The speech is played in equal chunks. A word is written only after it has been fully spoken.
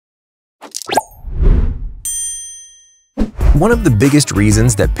One of the biggest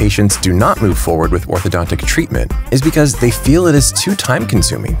reasons that patients do not move forward with orthodontic treatment is because they feel it is too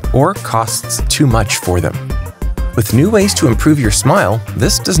time-consuming or costs too much for them. With new ways to improve your smile,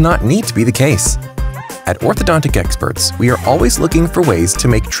 this does not need to be the case. At Orthodontic Experts, we are always looking for ways to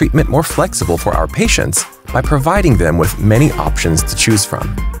make treatment more flexible for our patients by providing them with many options to choose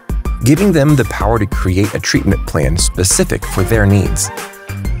from, giving them the power to create a treatment plan specific for their needs.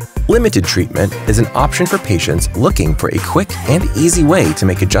 Limited treatment is an option for patients looking for a quick and easy way to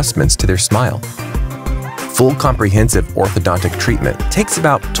make adjustments to their smile. Full comprehensive orthodontic treatment takes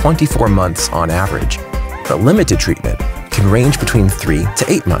about 24 months on average, but limited treatment can range between 3 to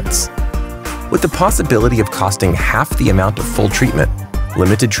 8 months. With the possibility of costing half the amount of full treatment,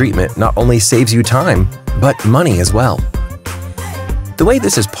 limited treatment not only saves you time, but money as well. The way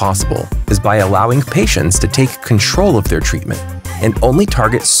this is possible is by allowing patients to take control of their treatment and only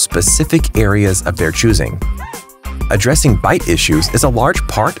target specific areas of their choosing. Addressing bite issues is a large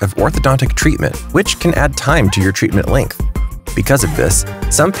part of orthodontic treatment, which can add time to your treatment length. Because of this,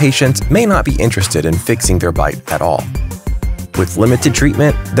 some patients may not be interested in fixing their bite at all. With limited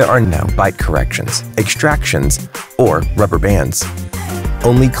treatment, there are no bite corrections, extractions, or rubber bands.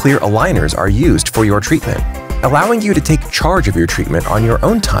 Only clear aligners are used for your treatment, allowing you to take charge of your treatment on your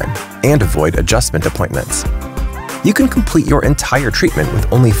own time and avoid adjustment appointments. You can complete your entire treatment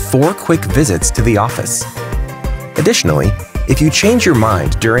with only 4 quick visits to the office. Additionally, if you change your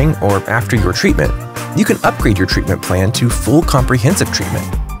mind during or after your treatment, you can upgrade your treatment plan to full comprehensive treatment.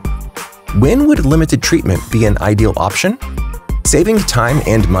 When would limited treatment be an ideal option? Saving time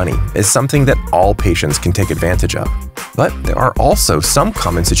and money is something that all patients can take advantage of, but there are also some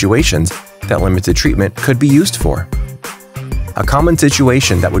common situations that limited treatment could be used for. A common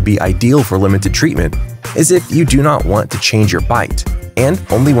situation that would be ideal for limited treatment is if you do not want to change your bite and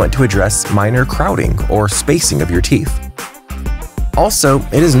only want to address minor crowding or spacing of your teeth. Also,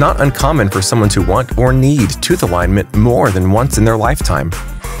 it is not uncommon for someone to want or need tooth alignment more than once in their lifetime.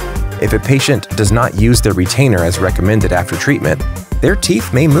 If a patient does not use their retainer as recommended after treatment, their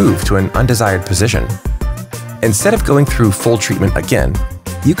teeth may move to an undesired position. Instead of going through full treatment again,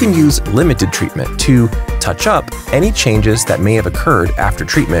 you can use limited treatment to touch up any changes that may have occurred after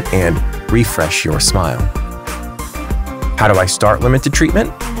treatment and refresh your smile. How do I start limited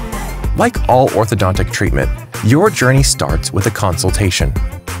treatment? Like all orthodontic treatment, your journey starts with a consultation.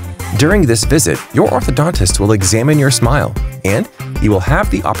 During this visit, your orthodontist will examine your smile, and you will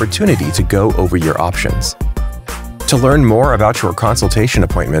have the opportunity to go over your options. To learn more about your consultation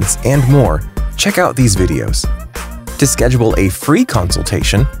appointments and more, check out these videos. To schedule a free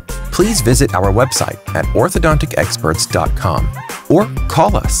consultation, please visit our website at orthodonticexperts.com or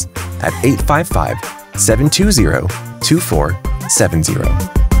call us at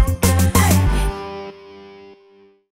 855-720-2470.